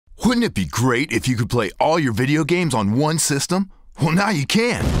Wouldn't it be great if you could play all your video games on one system? Well, now you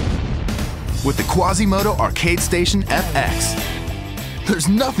can. With the Quasimoto Arcade Station FX. There's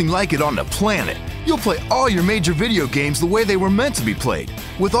nothing like it on the planet. You'll play all your major video games the way they were meant to be played,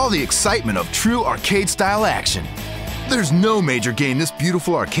 with all the excitement of true arcade-style action. There's no major game this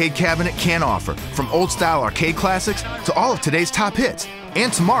beautiful arcade cabinet can't offer, from old-style arcade classics to all of today's top hits,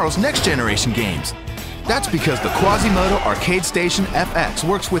 and tomorrow's next-generation games. That's because the Quasimoto Arcade Station FX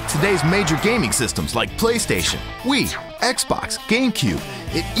works with today's major gaming systems like PlayStation, Wii, Xbox, GameCube.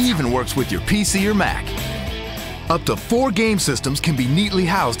 It even works with your PC or Mac. Up to 4 game systems can be neatly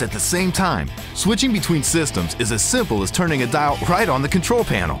housed at the same time. Switching between systems is as simple as turning a dial right on the control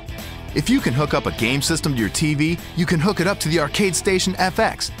panel. If you can hook up a game system to your TV, you can hook it up to the Arcade Station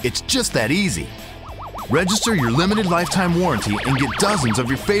FX. It's just that easy. Register your limited lifetime warranty and get dozens of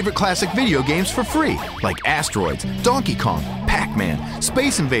your favorite classic video games for free, like Asteroids, Donkey Kong, Pac-Man,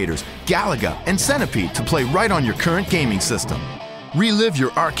 Space Invaders, Galaga, and Centipede to play right on your current gaming system. Relive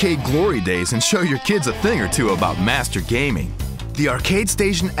your arcade glory days and show your kids a thing or two about master gaming. The Arcade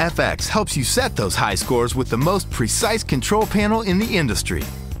Station FX helps you set those high scores with the most precise control panel in the industry.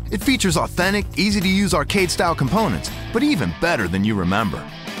 It features authentic, easy-to-use arcade-style components, but even better than you remember.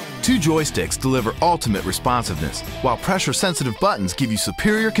 2 joysticks deliver ultimate responsiveness, while pressure-sensitive buttons give you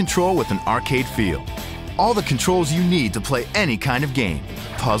superior control with an arcade feel. All the controls you need to play any kind of game: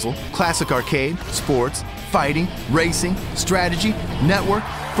 puzzle, classic arcade, sports, fighting, racing, strategy, network,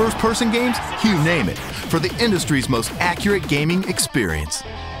 first-person games, you name it, for the industry's most accurate gaming experience.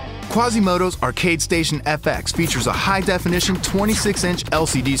 Quasimoto's Arcade Station FX features a high-definition 26-inch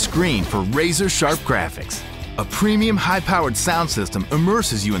LCD screen for razor-sharp graphics. A premium high-powered sound system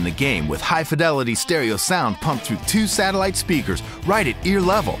immerses you in the game with high-fidelity stereo sound pumped through 2 satellite speakers right at ear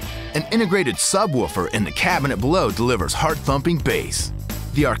level. An integrated subwoofer in the cabinet below delivers heart-thumping bass.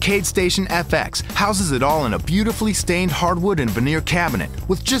 The Arcade Station FX houses it all in a beautifully stained hardwood and veneer cabinet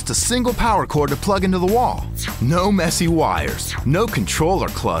with just a single power cord to plug into the wall. No messy wires, no controller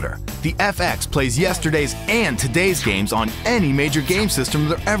clutter. The FX plays yesterday's and today's games on any major game system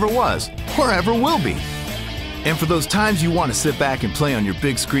there ever was, or ever will be. And for those times you want to sit back and play on your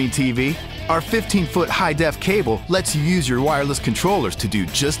big screen TV, our 15-foot high-def cable lets you use your wireless controllers to do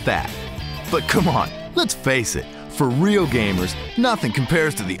just that. But come on, let's face it, for real gamers, nothing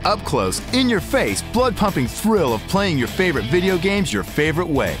compares to the up-close, in-your-face, blood-pumping thrill of playing your favorite video games your favorite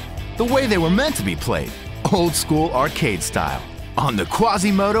way, the way they were meant to be played, old-school arcade style, on the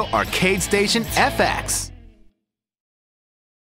Quasimoto Arcade Station FX.